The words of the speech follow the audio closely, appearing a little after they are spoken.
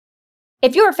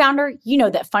If you're a founder, you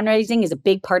know that fundraising is a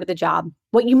big part of the job.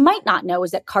 What you might not know is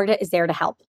that Carta is there to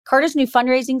help. Carta's new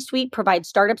fundraising suite provides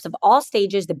startups of all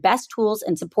stages the best tools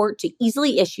and support to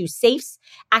easily issue safes,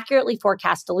 accurately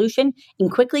forecast dilution,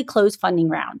 and quickly close funding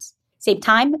rounds. Save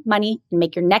time, money, and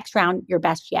make your next round your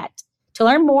best yet. To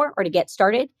learn more or to get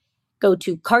started, go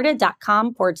to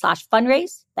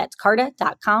carta.com/fundraise. That's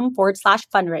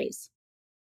carta.com/fundraise.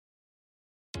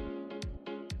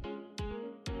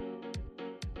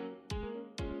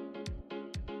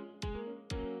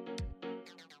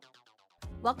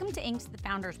 Welcome to Inc.'s The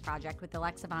Founders Project with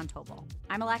Alexa Von Tobel.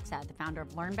 I'm Alexa, the founder of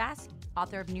LearnVest,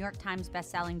 author of New York Times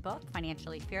bestselling book,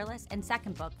 Financially Fearless, and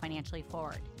second book, Financially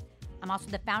Forward. I'm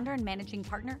also the founder and managing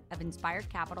partner of Inspired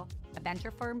Capital, a venture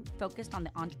firm focused on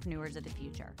the entrepreneurs of the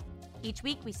future. Each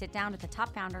week, we sit down with a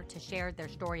top founder to share their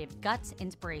story of guts,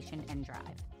 inspiration, and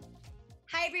drive.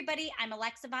 Hi, everybody. I'm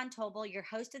Alexa Von Tobel, your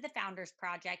host of The Founders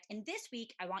Project. And this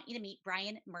week, I want you to meet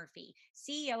Brian Murphy,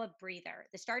 CEO of Breather,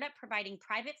 the startup providing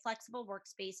private, flexible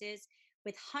workspaces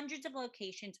with hundreds of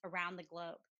locations around the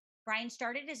globe. Brian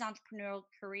started his entrepreneurial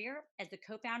career as the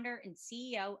co-founder and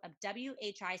CEO of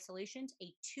WHI Solutions,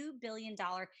 a $2 billion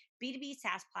B2B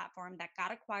SaaS platform that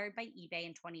got acquired by eBay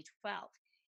in 2012.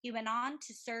 He went on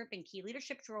to serve in key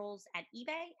leadership roles at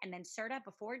eBay and then startup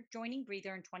before joining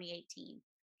Breather in 2018.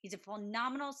 He's a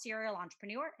phenomenal serial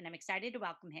entrepreneur, and I'm excited to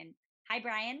welcome him. Hi,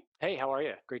 Brian. Hey, how are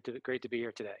you? Great to be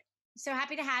here today. So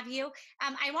happy to have you.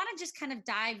 I want to just kind of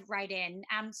dive right in.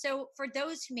 So for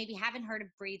those who maybe haven't heard of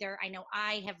Breather, I know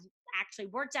I have actually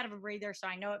worked out of a Breather, so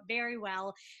I know it very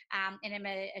well, and I'm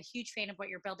a huge fan of what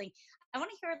you're building. I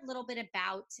want to hear a little bit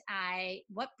about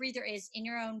what Breather is in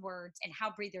your own words and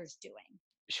how Breather is doing.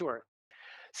 Sure.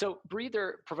 So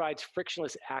Breather provides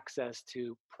frictionless access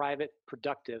to private,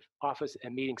 productive office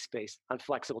and meeting space on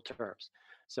flexible terms.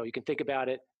 So you can think about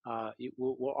it.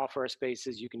 We'll offer our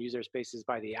spaces. You can use our spaces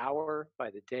by the hour,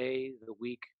 by the day, the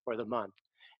week, or the month.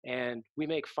 And we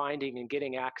make finding and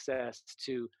getting access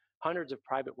to hundreds of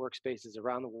private workspaces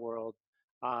around the world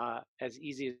as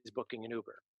easy as booking an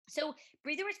Uber. So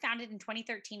Breather was founded in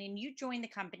 2013 and you joined the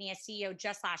company as CEO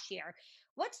just last year.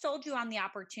 What sold you on the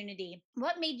opportunity?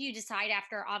 What made you decide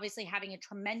after obviously having a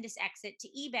tremendous exit to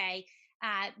eBay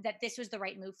that this was the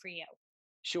right move for you?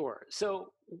 Sure.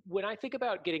 So when I think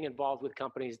about getting involved with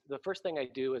companies, the first thing I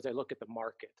do is I look at the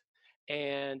market.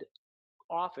 And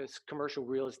office commercial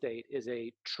real estate is a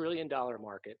 $1 trillion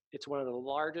market. It's one of the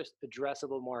largest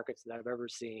addressable markets that I've ever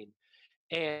seen.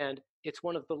 And it's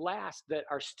one of the last that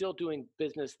are still doing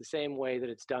business the same way that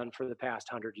it's done for the past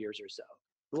 100 years or so.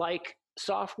 Like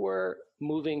software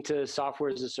moving to software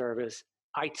as a service,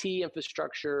 IT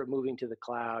infrastructure moving to the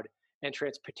cloud, and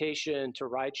transportation to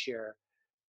rideshare,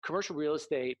 commercial real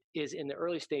estate is in the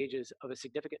early stages of a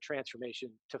significant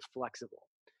transformation to flexible.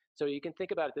 So you can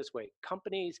think about it this way.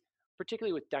 Companies,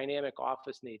 particularly with dynamic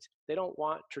office needs, they don't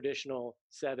want traditional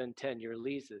 7, 10-year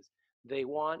leases. They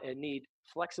want and need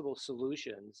flexible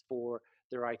solutions for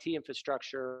their IT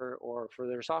infrastructure or for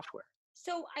their software.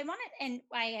 So I want to, and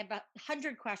I have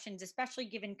 100 questions, especially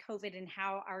given COVID and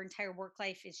how our entire work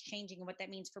life is changing and what that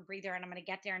means for Breather. And I'm going to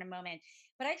get there in a moment.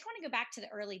 But I just want to go back to the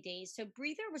early days. So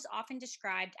Breather was often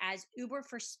described as Uber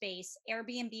for space,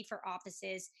 Airbnb for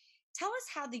offices. Tell us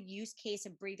how the use case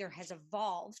of Breather has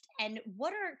evolved and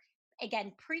what are,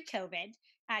 again, pre-COVID,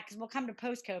 because we'll come to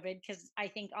post-COVID, because I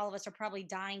think all of us are probably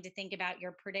dying to think about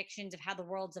your predictions of how the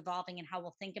world's evolving and how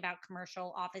we'll think about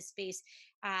commercial office space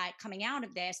coming out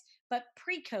of this. But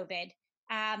pre-COVID,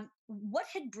 what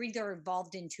had Breather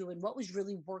evolved into, and what was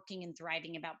really working and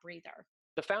thriving about Breather?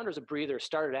 The founders of Breather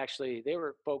started actually, they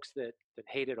were folks that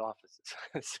hated offices.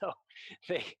 So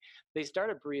they they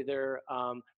started Breather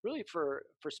really for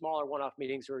smaller one-off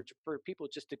meetings or for people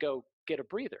just to go get a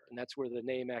breather. And that's where the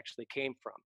name actually came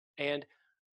from. And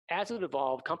as it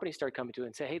evolved, companies started coming to it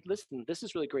and say, hey, listen, this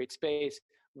is really great space.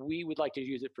 We would like to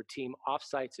use it for team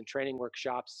offsites and training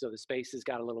workshops. So the spaces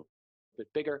got a little bit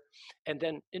bigger. And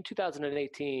then in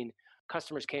 2018,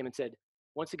 customers came and said,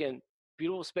 once again,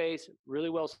 beautiful space, really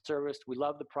well serviced. We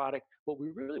love the product. What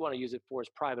we really want to use it for is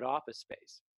private office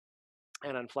space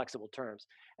and on flexible terms.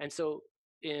 And so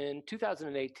in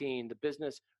 2018, the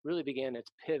business really began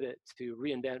its pivot to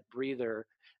reinvent Breather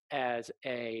as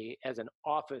an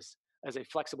office, as a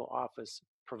flexible office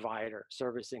provider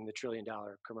servicing the $1 trillion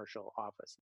commercial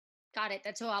office. Got it.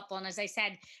 That's so helpful. And as I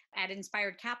said, at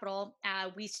Inspired Capital,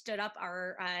 we stood up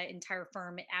our entire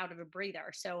firm out of a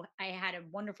breather. So I had a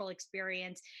wonderful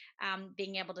experience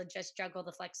being able to just juggle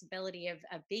the flexibility of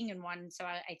being in one. So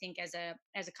I think as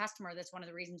a customer, that's one of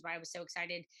the reasons why I was so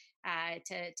excited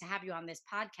to have you on this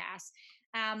podcast.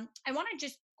 I want to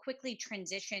just quickly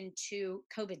transition to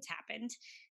COVID's happened.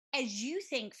 As you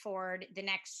think forward the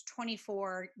next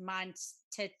 24 months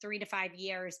to 3 to 5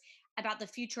 years about the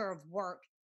future of work,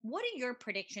 what are your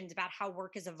predictions about how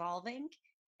work is evolving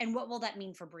and what will that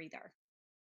mean for Breather?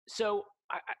 So,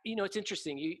 it's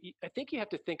interesting. I think you have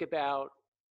to think about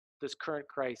this current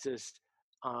crisis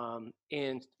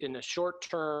in a short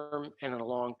term and in a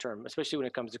long term, especially when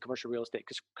it comes to commercial real estate,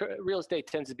 because real estate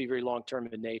tends to be very long term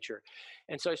in nature.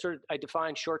 And so I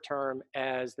define short term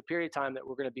as the period of time that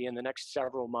we're going to be in the next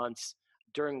several months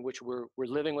during which we're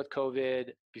living with COVID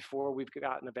before we've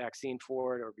gotten a vaccine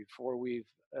for it or before we've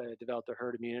developed a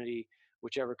herd immunity,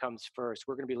 whichever comes first.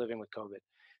 We're going to be living with COVID.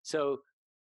 So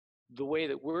the way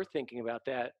that we're thinking about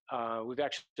that, we've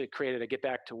actually created a Get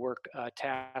Back to Work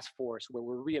task force where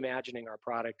we're reimagining our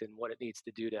product and what it needs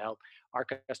to do to help our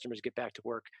customers get back to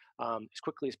work as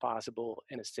quickly as possible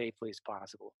and as safely as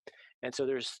possible. And so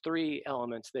there's three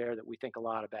elements there that we think a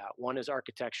lot about. One is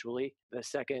architecturally, the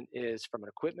second is from an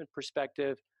equipment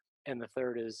perspective, and the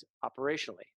third is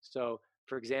operationally. So,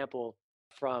 for example,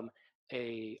 from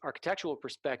a architectural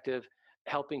perspective,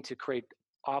 helping to create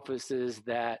offices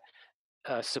that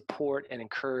support and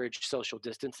encourage social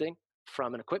distancing.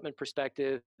 From an equipment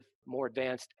perspective, more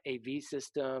advanced AV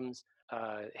systems,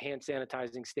 hand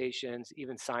sanitizing stations,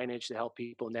 even signage to help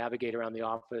people navigate around the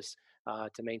office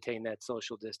to maintain that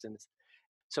social distance.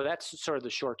 So that's sort of the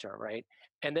short term, right?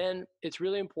 And then it's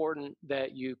really important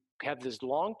that you have this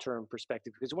long term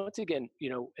perspective because once again,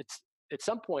 it's at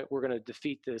some point we're going to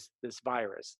defeat this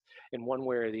virus in one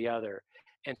way or the other.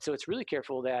 And so it's really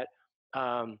careful that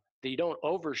you don't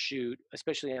overshoot,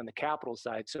 especially on the capital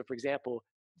side. So, for example,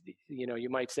 you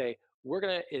might say we're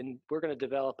gonna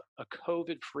develop a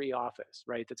COVID-free office,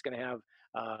 right? That's going to have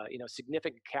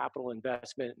significant capital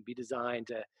investment and be designed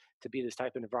to be this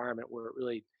type of environment where it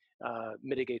really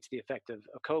mitigates the effect of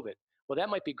COVID. Well, that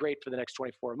might be great for the next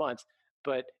 24 months,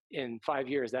 but in 5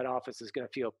 years, that office is going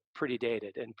to feel pretty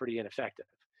dated and pretty ineffective.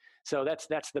 So that's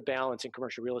the balance in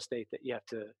commercial real estate that you have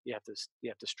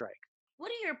to strike. What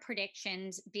are your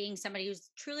predictions, being somebody who's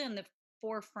truly on the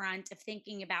forefront of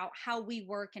thinking about how we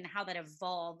work and how that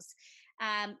evolves,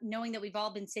 knowing that we've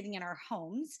all been sitting in our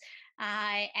homes,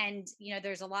 and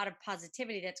there's a lot of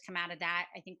positivity that's come out of that.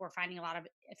 I think we're finding a lot of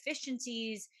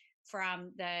efficiencies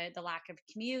from the lack of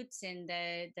commutes and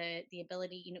the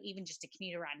ability, even just to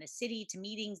commute around the city to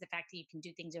meetings, the fact that you can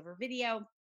do things over video.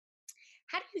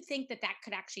 How do you think that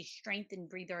could actually strengthen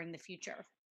Breather in the future?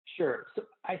 Sure. So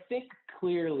I think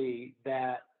clearly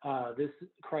that this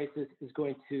crisis is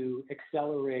going to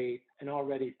accelerate an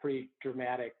already pretty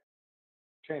dramatic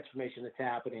transformation that's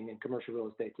happening in commercial real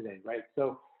estate today, right?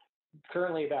 So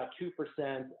currently about 2%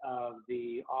 of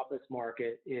the office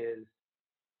market is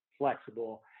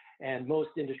flexible. And most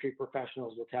industry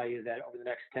professionals will tell you that over the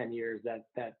next 10 years,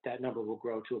 that number will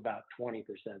grow to about 20%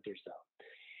 or so.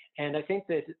 And I think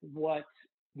that what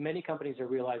many companies are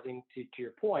realizing, to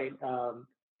your point,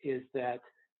 is that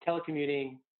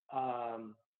telecommuting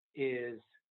is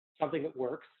something that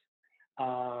works,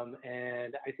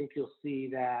 and I think you'll see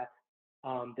that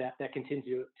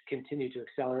continue to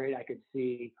accelerate. I could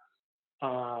see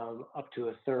up to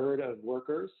a third of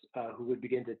workers who would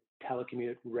begin to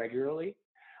telecommute regularly,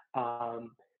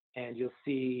 and you'll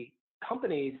see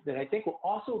companies that I think will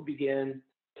also begin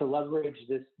to leverage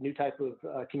this new type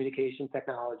of communication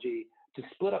technology to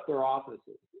split up their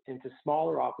offices into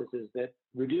smaller offices that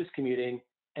reduce commuting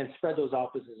and spread those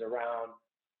offices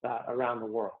around the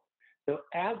world. So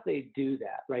as they do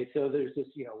that, right? So there's this,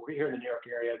 we're here in the New York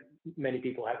area. Many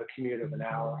people have a commute of an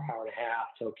hour, hour and a half.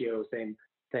 Tokyo, same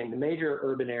thing. The major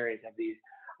urban areas of these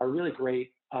are really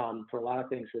great for a lot of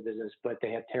things for business, but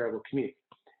they have terrible commutes.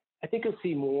 I think you'll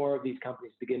see more of these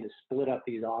companies begin to split up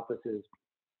these offices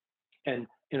and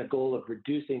in a goal of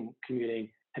reducing commuting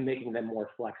and making them more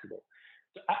flexible.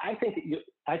 So I think that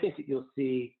you'll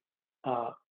see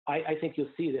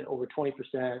that over 20%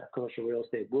 of commercial real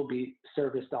estate will be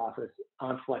serviced office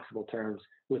on flexible terms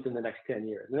within the next 10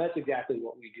 years. And that's exactly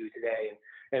what we do today.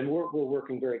 And we're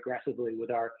working very aggressively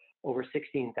with our over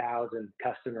 16,000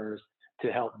 customers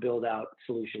to help build out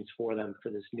solutions for them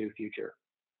for this new future.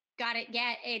 Got it.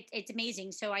 Yeah, it's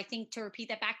amazing. So I think to repeat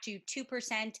that back to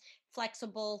 2%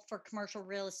 flexible for commercial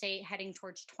real estate, heading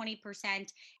towards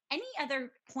 20%. Any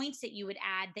other points that you would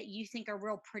add that you think are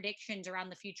real predictions around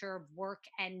the future of work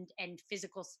and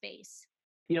physical space?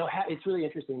 It's really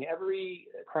interesting. Every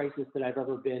crisis that I've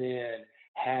ever been in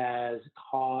has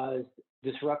caused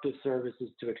disruptive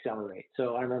services to accelerate.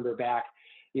 So I remember back,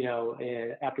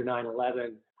 after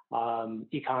 9/11,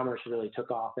 e-commerce really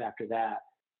took off after that.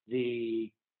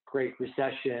 The Great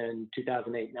Recession,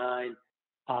 2008-9,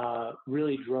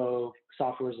 really drove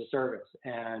software as a service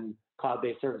and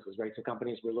cloud-based services, right? So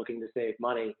companies were looking to save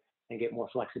money and get more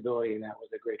flexibility, and that was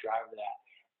a great driver of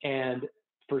that. And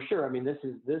for sure, I mean, this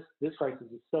crisis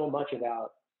is so much about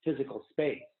physical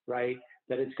space, right?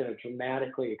 That it's going to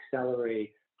dramatically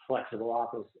accelerate flexible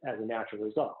office as a natural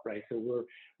result, right? So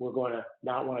we're going to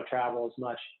not want to travel as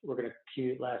much. We're going to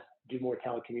commute less, do more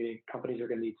telecommuting. Companies are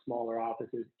going to need smaller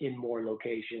offices in more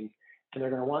locations, and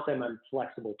they're going to want them on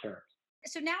flexible terms.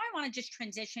 So now I want to just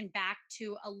transition back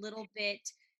to a little bit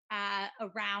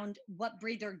around what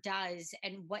Breather does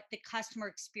and what the customer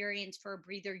experience for a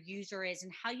Breather user is,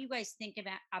 and how you guys think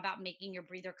about making your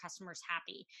Breather customers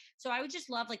happy. So I would just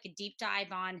love like a deep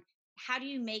dive on how do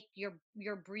you make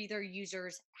your Breather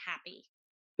users happy?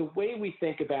 The way we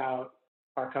think about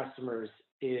our customers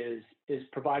is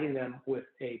providing them with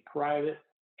a private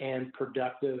and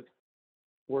productive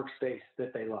workspace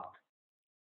that they love,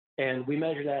 and we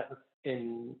measure that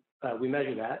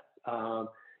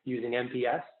using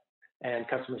NPS and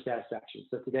customer satisfaction.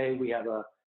 So today we have an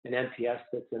NPS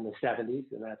that's in the 70s,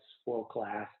 and that's world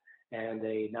class, and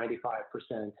a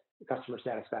 95% customer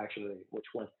satisfaction rate, which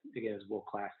once again is world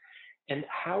class. And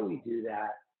how we do that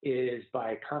is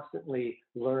by constantly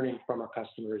learning from our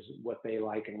customers what they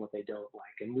like and what they don't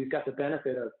like. And we've got the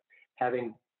benefit of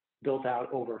having built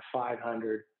out over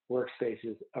 500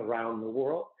 workspaces around the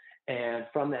world. And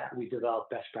from that, we develop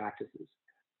best practices.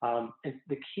 And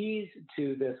the keys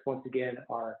to this, once again,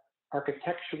 are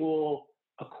architectural,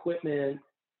 equipment,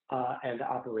 and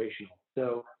operational.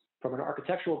 So from an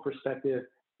architectural perspective,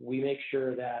 we make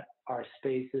sure that our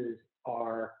spaces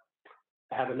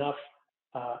have enough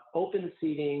open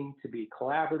seating to be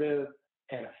collaborative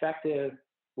and effective,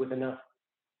 with enough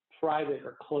private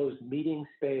or closed meeting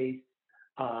space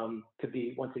to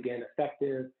be, once again,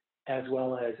 effective, as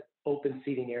well as open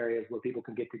seating areas where people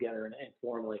can get together and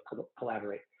informally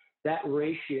collaborate. That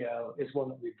ratio is one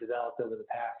that we've developed over the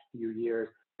past few years.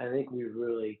 I think we've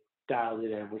really dialed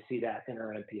it in. We see that in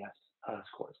our NPS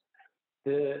scores.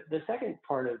 The second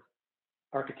part of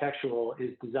architectural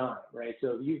is design, right?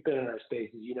 So if you've been in our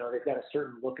spaces, you know they've got a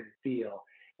certain look and feel.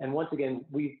 And once again,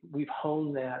 we've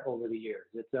honed that over the years.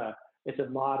 It's a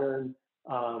modern,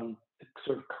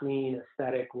 sort of clean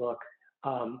aesthetic look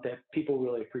that people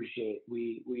really appreciate.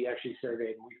 We actually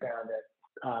surveyed, and we found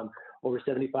that over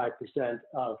 75%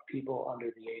 of people under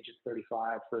the age of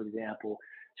 35, for example,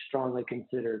 strongly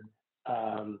considered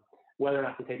whether or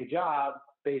not to take a job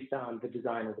based on the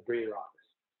design of the Breather office.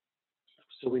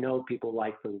 So we know people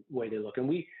like the way they look, and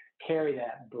we carry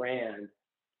that brand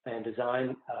and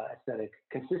design aesthetic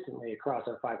consistently across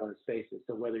our 500 spaces.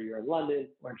 So whether you're in London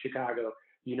or in Chicago,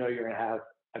 you know you're going to have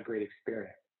a great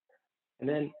experience. And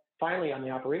then finally, on the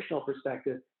operational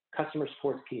perspective, customer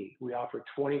support's key. We offer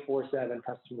 24/7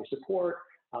 customer support.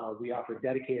 We offer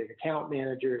dedicated account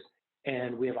managers,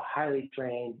 and we have a highly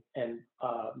trained and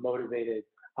motivated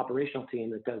operational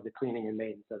team that does the cleaning and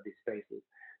maintenance of these spaces.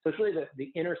 So it's really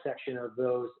the intersection of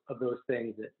those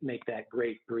things that make that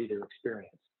great Breather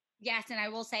experience. Yes, and I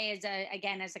will say, as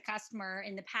a customer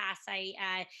in the past,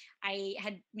 I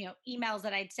had emails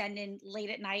that I'd send in late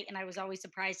at night, and I was always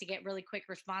surprised to get really quick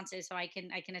responses. So I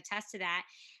can attest to that.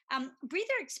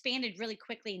 Breather expanded really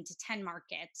quickly into 10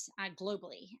 markets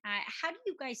globally. How do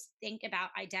you guys think about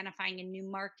identifying a new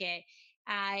market?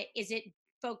 Is it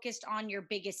focused on your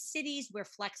biggest cities where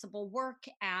flexible work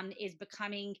is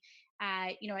becoming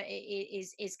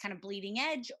is kind of bleeding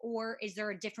edge, or is there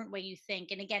a different way you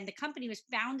think? And again, the company was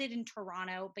founded in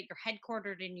Toronto, but you're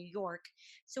headquartered in New York.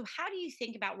 So how do you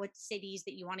think about what cities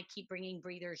that you want to keep bringing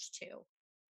Breathers to?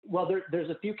 Well, there's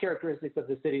a few characteristics of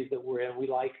the cities that we're in. We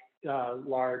like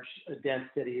large, dense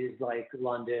cities like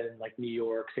London, like New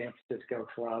York, San Francisco,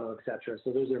 Toronto, et cetera.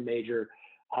 So those are major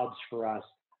hubs for us.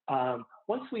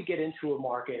 Once we get into a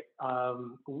market,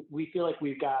 we feel like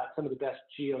we've got some of the best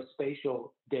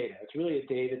geospatial data. It's really a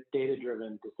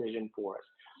data-driven decision for us.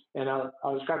 And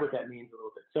I'll describe what that means a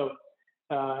little bit.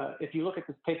 So if you look at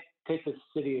this, take the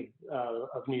city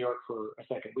of New York for a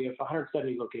second. We have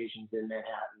 170 locations in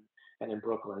Manhattan and in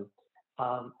Brooklyn.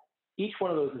 Each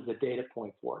one of those is a data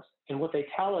point for us. And what they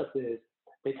tell us is,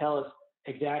 they tell us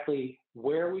exactly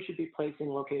where we should be placing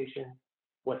locations,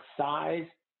 what size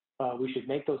we should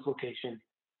make those locations,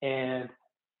 and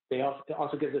they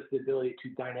also gives us the ability to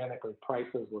dynamically price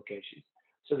those locations.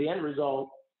 So the end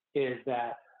result is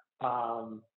that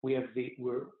our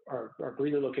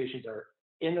Breather locations are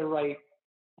in the right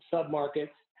submarkets,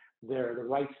 they're the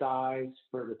right size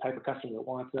for the type of customer that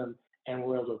wants them, and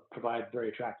we're able to provide very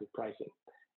attractive pricing.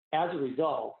 As a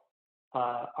result,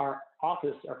 our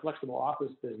flexible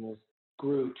office business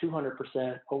grew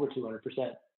 200%, over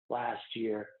 200% last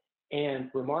year. And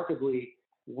remarkably,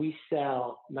 we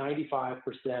sell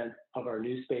 95% of our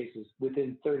new spaces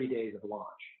within 30 days of launch,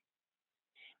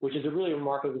 which is a really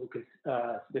remarkable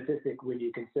statistic when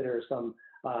you consider some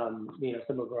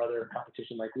of our other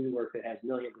competition like WeWork that has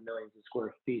millions and millions of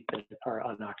square feet that are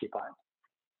unoccupied.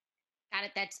 Got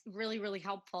it. That's really, really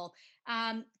helpful.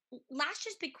 Last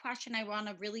just big question I want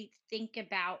to really think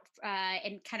about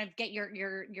and kind of get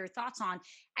your thoughts on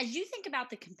as you think about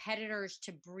the competitors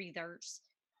to breathers,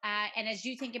 and as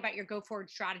you think about your go forward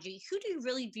strategy. Who do you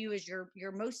really view as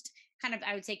your most kind of,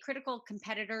 I would say, critical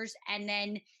competitors? And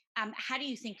then how do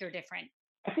you think you're different?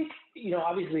 I think,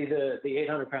 obviously the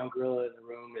 800-pound gorilla in the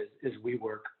room is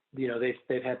WeWork.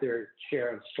 They've had their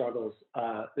share of struggles.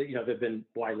 They've been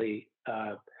widely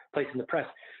placed in the press.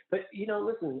 But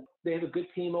listen, they have a good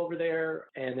team over there,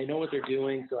 and they know what they're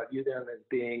doing. So I view them as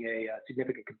being a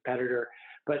significant competitor.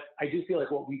 But I do feel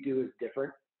like what we do is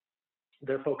different.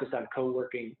 They're focused on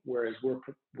co-working, whereas we're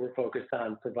focused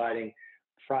on providing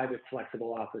private,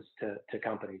 flexible office to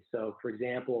companies. So, for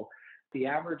example, the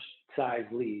average size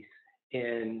lease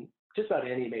in just about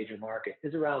any major market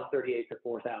is around 38 to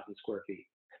 4,000 square feet.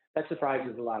 That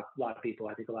surprises a lot of people.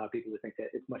 I think a lot of people would think that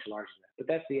it's much larger than that, but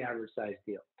that's the average size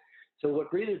deal. So what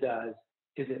Breather does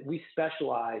is that we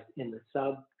specialize in the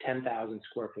sub 10,000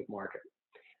 square foot market.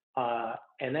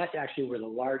 And that's actually where the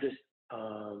largest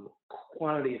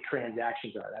quantity of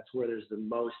transactions are. That's where there's the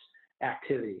most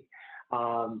activity.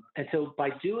 And so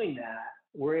by doing that,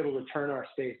 we're able to turn our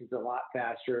spaces a lot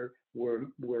faster.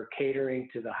 We're catering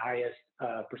to the highest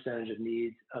percentage of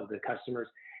needs of the customers.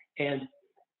 And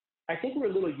I think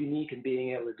we're a little unique in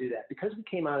being able to do that because we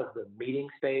came out of the meeting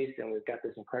space and we've got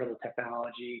this incredible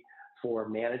technology for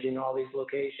managing all these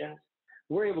locations.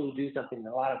 We're able to do something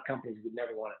that a lot of companies would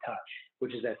never want to touch,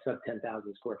 which is that sub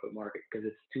 10,000 square foot market, because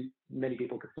it's too many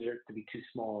people consider it to be too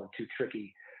small and too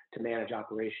tricky to manage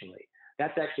operationally.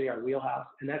 That's actually our wheelhouse,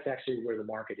 and that's actually where the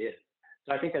market is.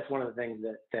 So I think that's one of the things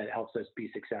that helps us be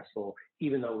successful,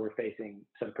 even though we're facing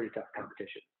some pretty tough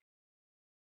competition.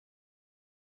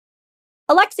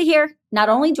 Alexa here. Not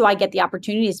only do I get the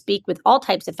opportunity to speak with all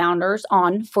types of founders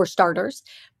on For Starters,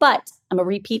 but I'm a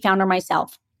repeat founder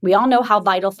myself. We all know how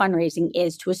vital fundraising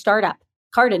is to a startup.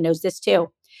 Carta knows this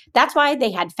too. That's why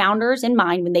they had founders in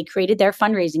mind when they created their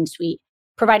fundraising suite,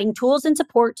 providing tools and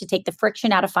support to take the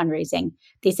friction out of fundraising.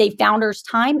 They save founders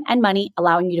time and money,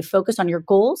 allowing you to focus on your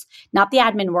goals, not the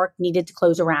admin work needed to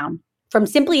close a round. From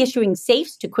simply issuing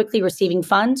safes to quickly receiving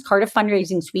funds, Carta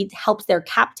Fundraising Suite helps their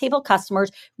cap table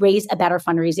customers raise a better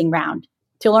fundraising round.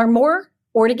 To learn more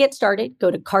or to get started,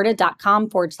 go to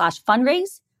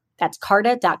carta.com/fundraise. That's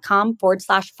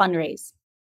carta.com/fundraise.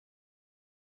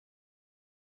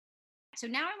 So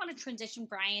now I want to transition,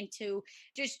 Brian, to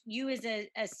just you as a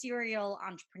serial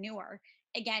entrepreneur.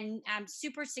 Again,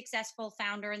 super successful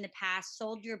founder in the past,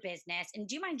 sold your business. And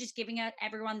do you mind just giving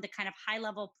everyone the kind of high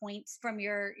level points from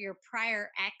your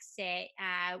prior exit,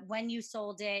 when you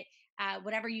sold it,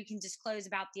 whatever you can disclose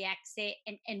about the exit,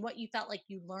 and what you felt like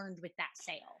you learned with that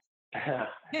sale?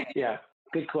 Yeah,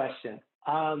 good question.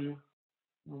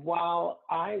 While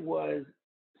I was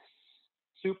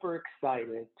super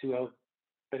excited to have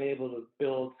been able to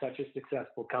build such a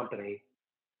successful company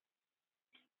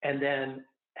and then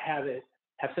have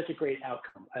such a great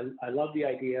outcome. I love the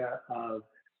idea of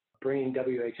bringing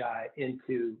WHI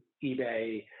into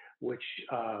eBay, which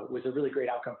was a really great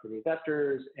outcome for the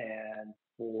investors and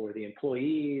for the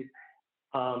employees.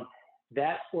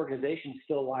 That organization is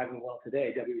still alive and well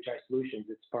today, WHI Solutions.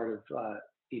 It's part of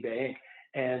eBay Inc.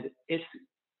 And it's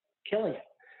killing it.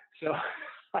 So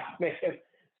I may have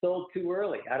sold too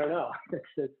early. I don't know.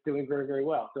 It's doing very, very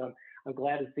well. So I'm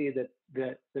glad to see that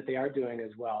they are doing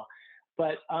as well.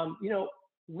 But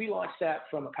we launched that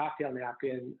from a cocktail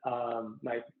napkin.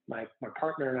 My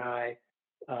partner and I,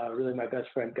 really my best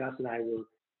friend Gus and I were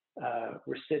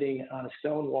sitting on a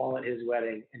stone wall at his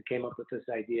wedding and came up with this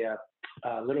idea,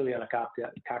 literally on a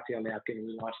cocktail napkin, and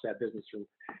we launched that business from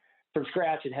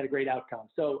scratch and had a great outcome.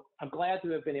 So I'm glad to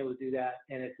have been able to do that,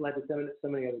 and it's led to so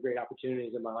many other great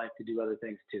opportunities in my life to do other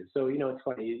things too. So it's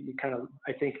funny. You kind of,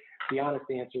 I think the honest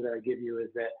answer that I give you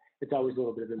is that it's always a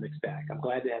little bit of a mixed bag. I'm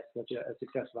glad to have such a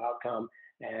successful outcome,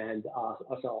 and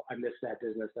also I miss that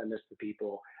business. I miss the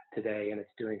people today, and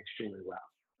it's doing extremely well.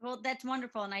 Well, that's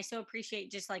wonderful. And I so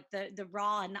appreciate just like the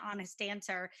raw and honest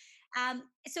answer.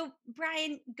 So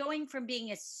Brian, going from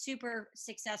being a super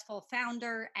successful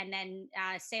founder and then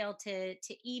sale to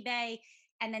eBay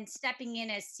and then stepping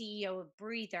in as CEO of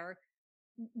Breather,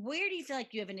 where do you feel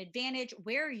like you have an advantage?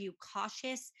 Where are you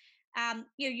cautious?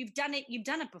 You've done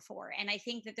it before. And I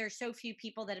think that there's so few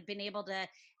people that have been able to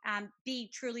be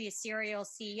truly a serial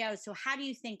CEO. So how do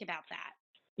you think about that?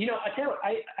 I tell you what,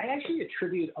 I actually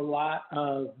attribute a lot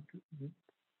of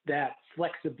that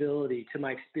flexibility to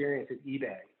my experience at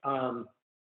eBay.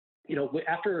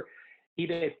 After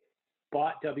eBay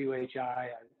bought WHI,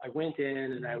 I went in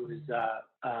and I was,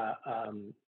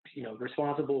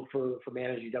 responsible for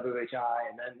managing WHI,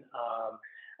 and then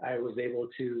I was able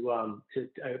to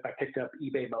I picked up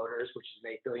eBay Motors, which is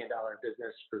an $8 billion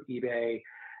business for eBay.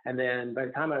 And then by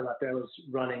the time I left, I was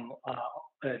running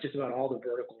just about all the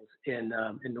verticals in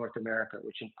North America,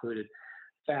 which included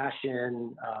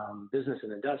fashion, business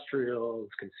and industrials,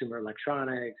 consumer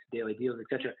electronics, daily deals,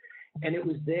 etc. And it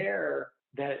was there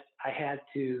that I had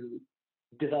to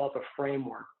develop a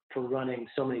framework for running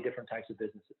so many different types of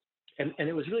businesses. And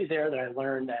it was really there that I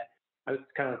learned that it's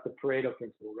kind of the Pareto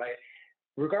principle, right?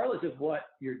 Regardless of what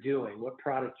you're doing, what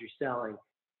product you're selling,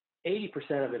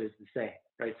 80% of it is the same,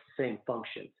 right? It's the same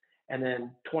functions. And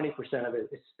then 20% of it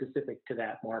is specific to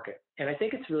that market. And I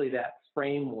think it's really that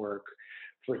framework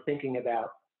for thinking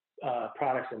about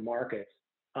products and markets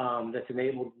that's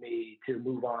enabled me to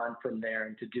move on from there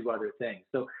and to do other things.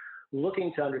 So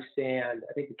looking to understand,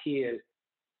 I think the key is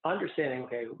understanding,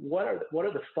 okay, what are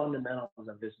the fundamentals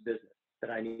of this business that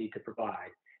I need to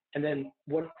provide? And then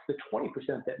what's the 20%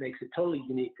 that makes it totally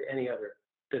unique to any other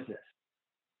business?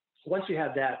 Once you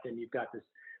have that, then you've got this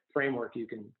framework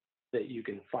that you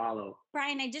can follow.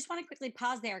 Brian, I just want to quickly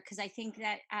pause there because I think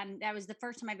that that was the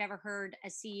first time I've ever heard a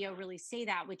CEO really say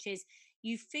that, which is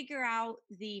you figure out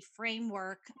the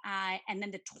framework and then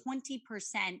the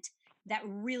 20% that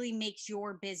really makes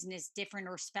your business different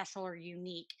or special or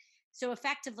unique. So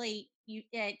effectively, you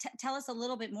tell us a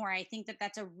little bit more. I think that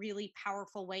that's a really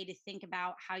powerful way to think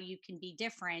about how you can be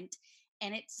different.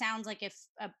 And it sounds like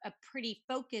a pretty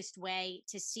focused way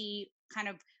to see kind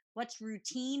of what's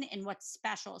routine and what's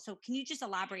special. So can you just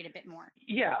elaborate a bit more?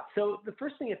 Yeah. So the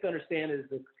first thing you have to understand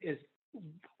is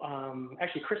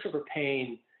actually Christopher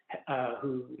Payne,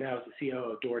 who now is the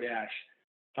CEO of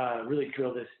DoorDash, really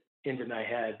drilled this into my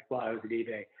head while I was at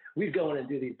eBay. We'd go in and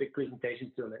do these big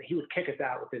presentations to him, and he would kick us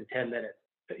out within 10 minutes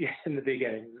in the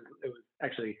beginning. It was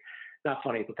actually not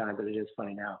funny at the time, but it is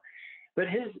funny now. But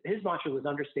his mantra was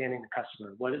understanding the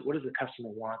customer. What does the customer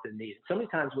want and need? So many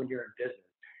times when you're in business,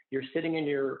 you're sitting in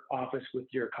your office with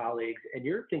your colleagues, and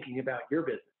you're thinking about your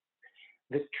business.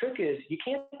 The trick is you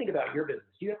can't think about your business.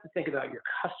 You have to think about your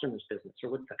customer's business or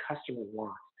what the customer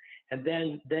wants. And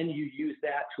then you use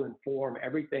that to inform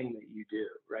everything that you do,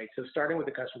 right? So starting with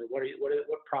the customer, what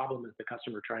problem is the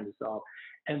customer trying to solve?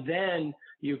 And then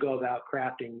you go about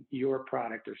crafting your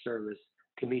product or service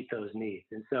to meet those needs.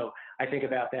 And so I think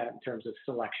about that in terms of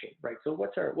selection, right? So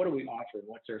what are we offering?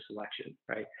 What's our selection,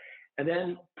 right? And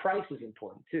then price is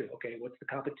important too. Okay, what's the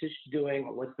competition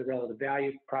doing? What's the relative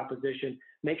value proposition?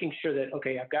 Making sure that,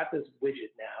 okay, I've got this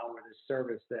widget now or this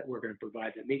service that we're going to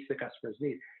provide that meets the customer's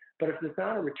needs. But if there's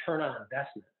not a return on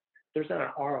investment, there's not an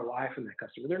ROI from that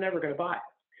customer, they're never going to buy it.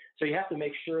 So you have to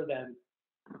make sure then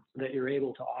that you're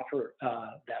able to offer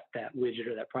that widget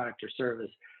or that product or service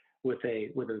with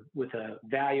a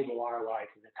valuable ROI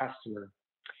to the customer.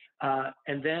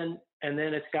 And then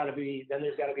there's got to be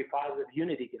positive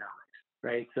unit economics,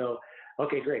 right? So,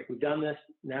 okay, great, we've done this.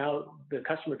 Now the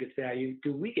customer gets value.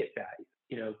 Do we get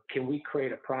value? Can we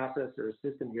create a process or a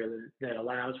system here that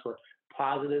allows for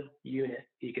positive unit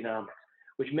economics,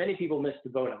 which many people miss the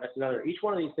boat on? That's another. Each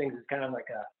one of these things is kind of like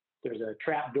there's a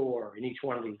trap door in each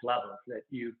one of these levels that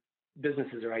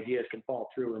businesses or ideas can fall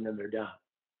through, and then they're done.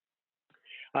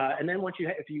 And then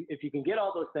if you can get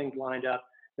all those things lined up,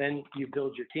 then you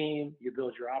build your team, you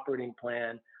build your operating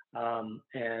plan,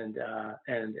 and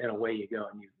away you go,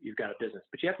 and you've got a business.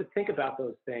 But you have to think about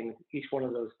those things, each one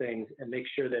of those things, and make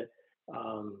sure that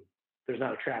there's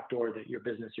not a trap door that your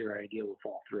business or your idea will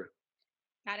fall through.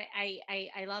 Got it.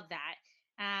 I love that.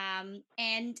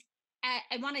 And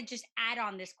I want to just add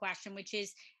on this question, which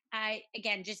is,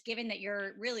 again, just given that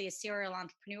you're really a serial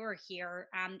entrepreneur here,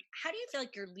 how do you feel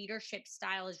like your leadership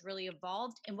style has really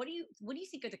evolved, and what do you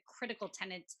think are the critical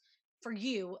tenets for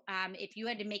you? If you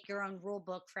had to make your own rule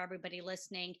book for everybody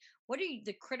listening, what are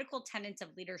the critical tenets of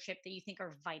leadership that you think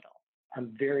are vital?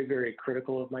 I'm very, very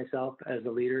critical of myself as a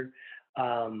leader,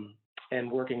 and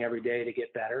working every day to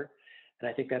get better. And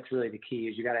I think that's really the key.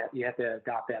 Is you have to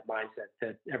adopt that mindset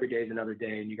that every day is another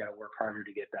day, and you got to work harder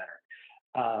to get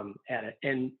better at it.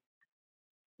 And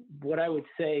what I would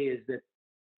say is that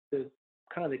the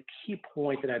key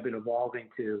point that I've been evolving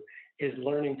to is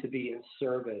learning to be in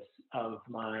service of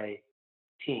my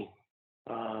team.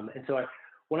 And so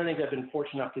one of the things I've been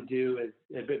fortunate enough to do is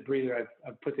a bit breather.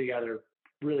 I've put together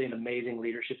really an amazing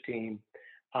leadership team.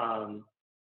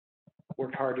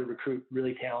 Worked hard to recruit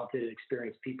really talented,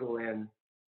 experienced people in,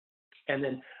 and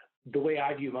then the way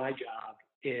I view my job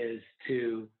is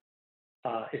to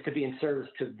be in service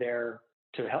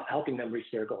to helping them reach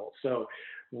their goals. So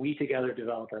we together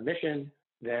develop our mission,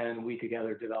 then we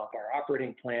together develop our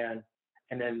operating plan,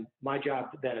 and then my job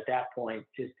then at that point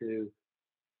is to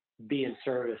be in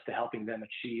service to helping them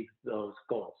achieve those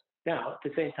goals. Now, at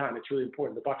the same time, it's really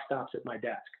important. The buck stops at my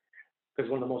desk,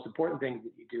 because one of the most important things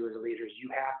that you do as a leader is you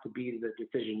have to be the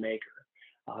decision maker.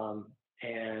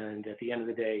 And at the end of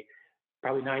the day,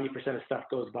 probably 90% of stuff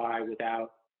goes by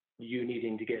without you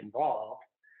needing to get involved.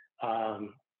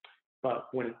 But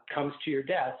when it comes to your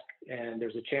desk and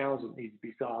there's a challenge that needs to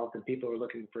be solved and people are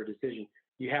looking for a decision,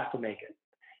 you have to make it.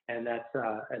 And that's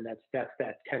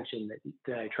that tension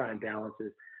that I try and balance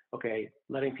is, okay,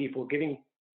 giving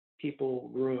people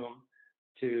room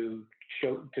to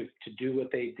do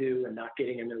what they do and not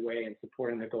getting in their way and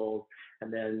supporting their goals.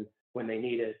 And then when they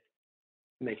need it,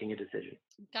 making a decision.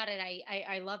 Got it.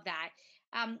 I love that.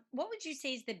 What would you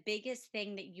say is the biggest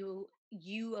thing that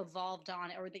you evolved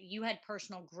on, or that you had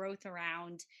personal growth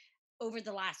around over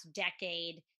the last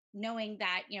decade, knowing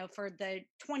that, for the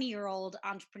 20-year-old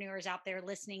entrepreneurs out there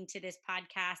listening to this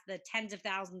podcast, the tens of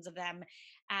thousands of them,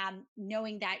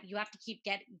 knowing that you have to keep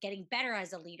getting better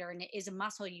as a leader, and it is a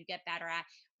muscle you get better at.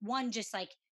 One, just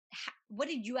like, what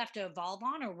did you have to evolve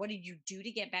on, or what did you do to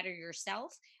get better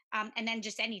yourself? And then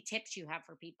just any tips you have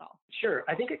for people. Sure.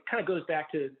 I think it kind of goes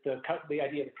back to the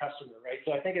idea of the customer, right?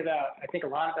 So I think a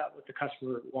lot about what the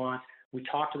customer wants. We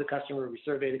talk to the customer, we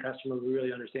survey the customer, we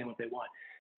really understand what they want.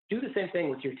 Do the same thing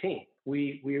with your team.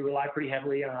 We rely pretty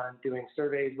heavily on doing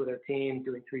surveys with our team,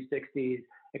 doing 360s,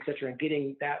 et cetera, and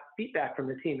getting that feedback from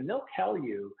the team. And they'll tell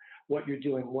you what you're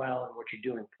doing well and what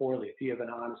you're doing poorly if you have an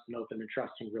honest and open and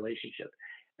trusting relationship.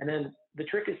 And then the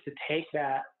trick is to take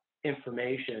that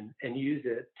information and use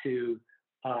it to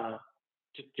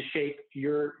shape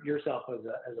yourself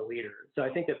as a leader. So I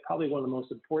think that probably one of the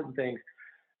most important things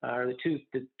are the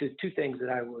two things that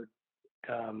I would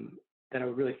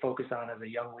really focus on as a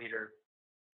young leader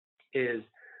is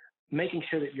making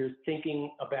sure that you're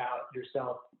thinking about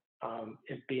yourself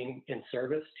and being in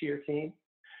service to your team.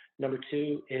 Number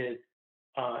two is,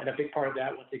 and a big part of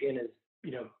that once again is,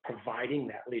 providing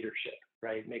that leadership,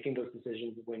 right? Making those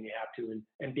decisions when you have to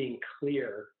and being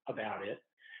clear about it.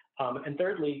 And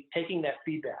thirdly, taking that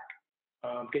feedback,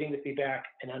 getting the feedback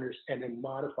and then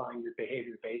modifying your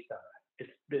behavior based on that.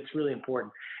 It's really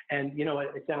important. And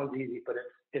it sounds easy, but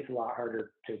it's a lot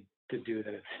harder to do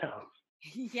than it sounds.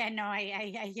 Yeah, no,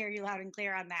 I hear you loud and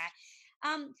clear on that.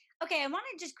 Okay, I want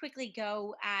to just quickly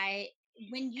go.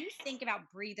 When you think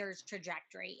about Breather's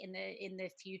trajectory in the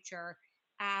future,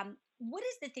 what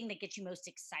is the thing that gets you most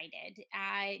excited?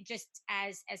 Just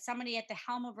as somebody at the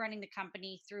helm of running the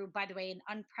company through, by the way, an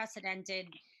unprecedented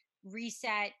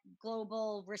reset,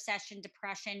 global recession,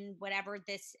 depression, whatever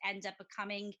this ends up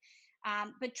becoming,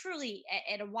 but truly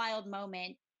at a wild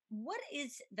moment. What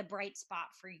is the bright spot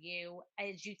for you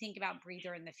as you think about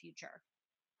Breather in the future?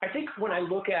 I think when I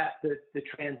look at the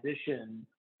transition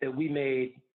that we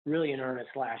made really in earnest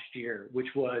last year, which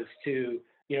was to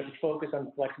focus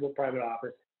on flexible private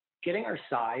office, getting our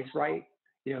size right,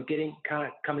 getting kind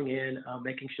of coming in,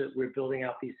 making sure that we're building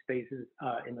out these spaces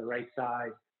in the right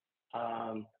size,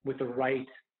 with the right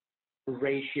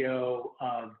ratio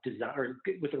of design, or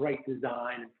with the right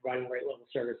design and providing the right level of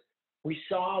service. We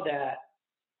saw that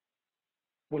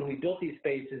when we built these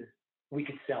spaces, we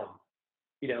could sell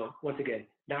them. Once again,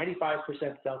 95%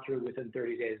 sell through within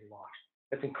 30 days of launch.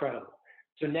 That's incredible.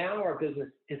 So now our business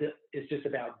is just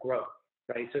about growth,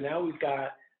 right? So now we've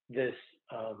got this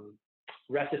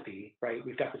recipe, right?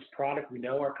 We've got this product we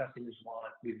know our customers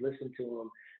want. We've listened to them.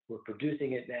 We're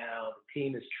producing it now. The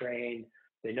team is trained.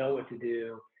 They know what to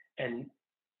do. And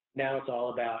now it's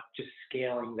all about just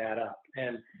scaling that up.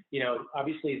 And,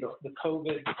 obviously the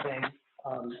COVID thing,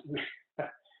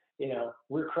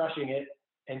 we're crushing it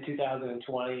in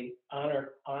 2020 on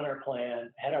our plan,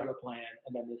 ahead of our plan,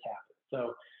 and then this happened.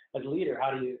 So as a leader,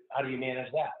 how do you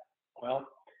manage that? Well,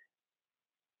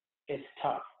 it's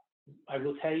tough. I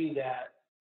will tell you that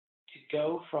to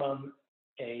go from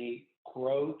a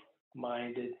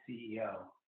growth-minded CEO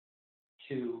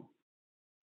to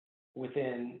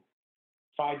within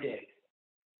 5 days,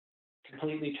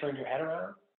 completely turn your head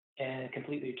around and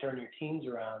completely turn your teams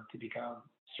around to become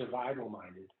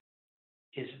survival-minded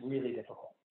is really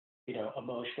difficult,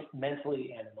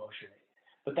 mentally and emotionally.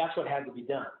 But that's what had to be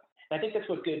done. And I think that's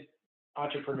what good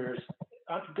entrepreneurs,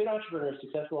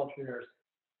 successful entrepreneurs,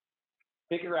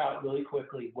 figure out really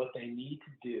quickly what they need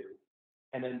to do,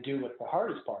 and then do what's the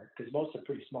hardest part, because most are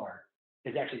pretty smart,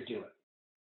 is actually do it.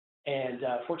 And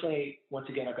fortunately, once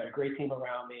again, I've got a great team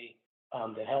around me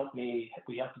that help me.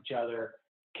 We help each other,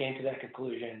 came to that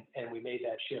conclusion, and we made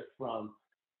that shift from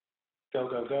go,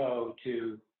 go, go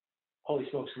to, holy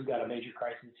smokes, we've got a major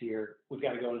crisis here. We've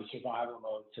got to go into survival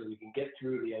mode so we can get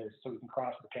through so we can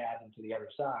cross the chasm to the other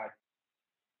side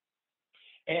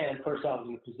and put ourselves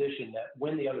in a position that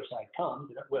when the other side comes,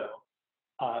 and it will,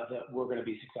 that we're going to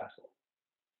be successful.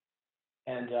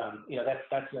 And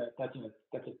that's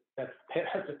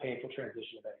a painful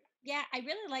transition to make. Yeah, I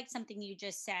really like something you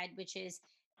just said, which is,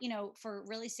 for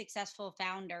really successful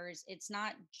founders, it's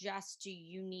not just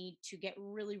you need to get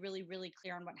really, really, really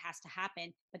clear on what has to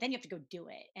happen, but then you have to go do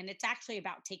it. And it's actually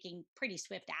about taking pretty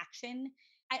swift action.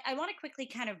 I want to quickly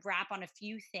kind of wrap on a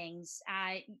few things.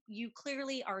 You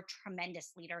clearly are a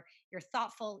tremendous leader. You're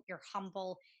thoughtful, you're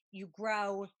humble, you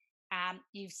grow.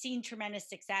 You've seen tremendous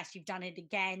success. You've done it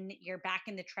again. You're back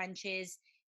in the trenches.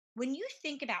 When you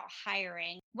think about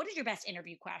hiring, what is your best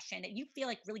interview question that you feel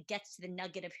like really gets to the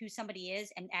nugget of who somebody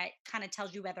is and kind of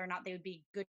tells you whether or not they would be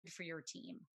good for your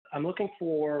team? I'm looking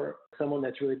for someone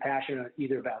that's really passionate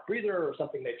either about Breather or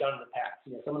something they've done in the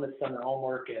past. Someone that's done their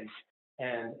homework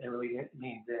and really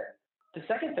leans in. The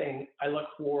second thing I look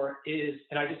for is,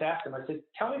 and I just asked them, I said,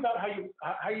 tell me about how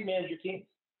you manage your teams.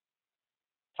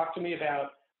 Talk to me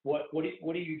about what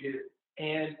do you do,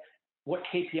 and what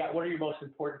are your most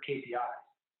important KPIs?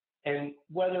 And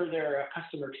whether they're a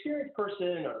customer experience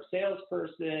person or a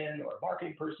salesperson or a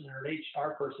marketing person or an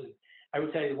HR person, I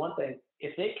would tell you one thing: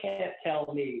 if they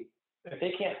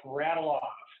can't rattle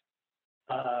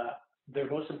off their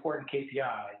most important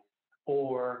KPIs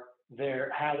or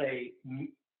how they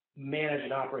manage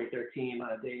and operate their team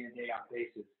on a day-in, day-out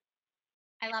basis.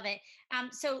 I love it.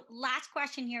 So last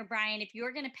question here, Brian, if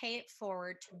you're going to pay it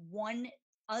forward to one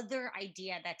other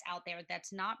idea that's out there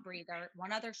that's not Breather,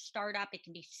 one other startup, it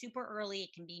can be super early,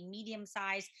 it can be medium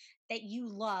size, that you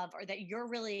love or that you're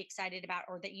really excited about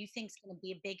or that you think is going to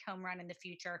be a big home run in the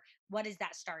future, what is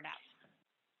that startup?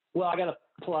 Well, I got to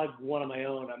plug one of my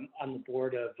own. I'm on the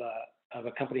board of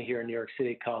a company here in New York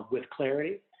City called With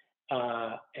Clarity,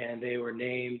 and they were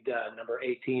named number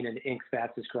 18 in Inc.'s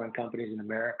fastest growing companies in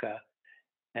America.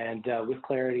 And With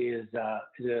Clarity is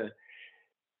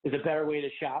a better way to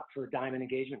shop for diamond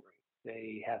engagement rings.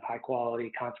 They have high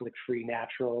quality, conflict-free,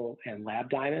 natural, and lab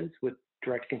diamonds with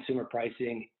direct consumer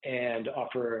pricing and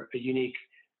offer a unique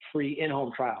free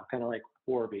in-home trial, kind of like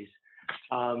Warby's.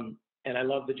 And I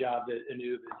love the job that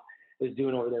Anoop is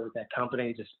doing over there with that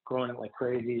company, just growing it like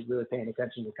crazy, really paying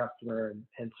attention to the customer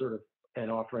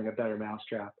and offering a better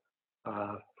mousetrap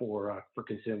for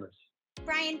consumers.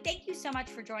 Brian, thank you so much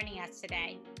for joining us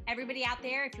today. Everybody out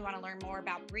there, if you want to learn more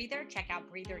about Breather, check out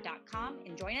breather.com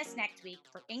and join us next week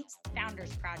for Inc.'s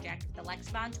Founders Project with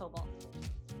Alexa Von Tobel.